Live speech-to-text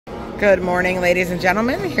Good morning, ladies and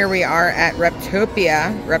gentlemen. Here we are at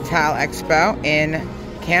Reptopia Reptile Expo in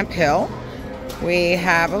Camp Hill. We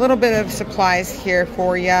have a little bit of supplies here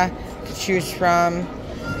for you to choose from.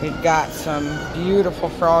 We've got some beautiful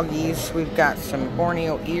froggies. We've got some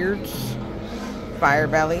Borneo ears, fire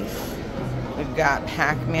bellies. We've got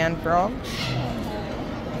Pac-Man frogs.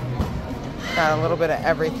 Got a little bit of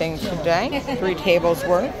everything today. 3 tables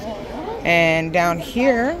worth. And down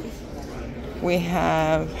here we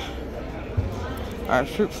have our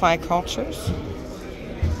fruit fly cultures.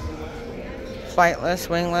 Flightless,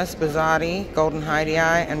 wingless, Bizzotti, golden hidey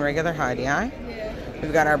eye, and regular hidey eye.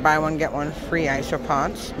 We've got our buy one get one free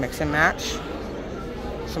isopods, mix and match.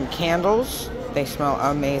 Some candles. They smell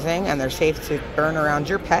amazing and they're safe to burn around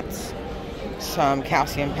your pets. Some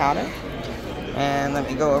calcium powder. And let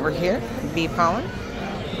me go over here. Bee pollen.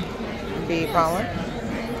 Bee pollen.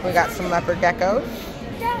 We got some leopard geckos.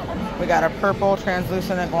 We got a purple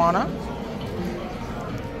translucent iguana.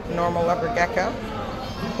 Normal leopard gecko.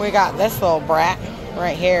 We got this little brat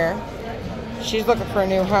right here. She's looking for a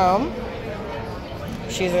new home.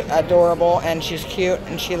 She's adorable and she's cute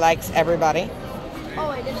and she likes everybody.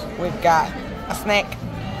 We've got a snake.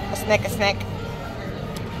 A snake.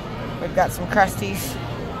 We've got some crusties.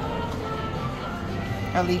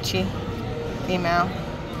 A lychee. Female.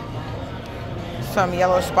 Some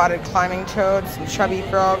yellow spotted climbing toads, some chubby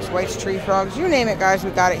frogs, white tree frogs, you name it guys,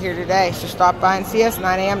 we got it here today. So stop by and see us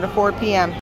 9 a.m. to 4 p.m.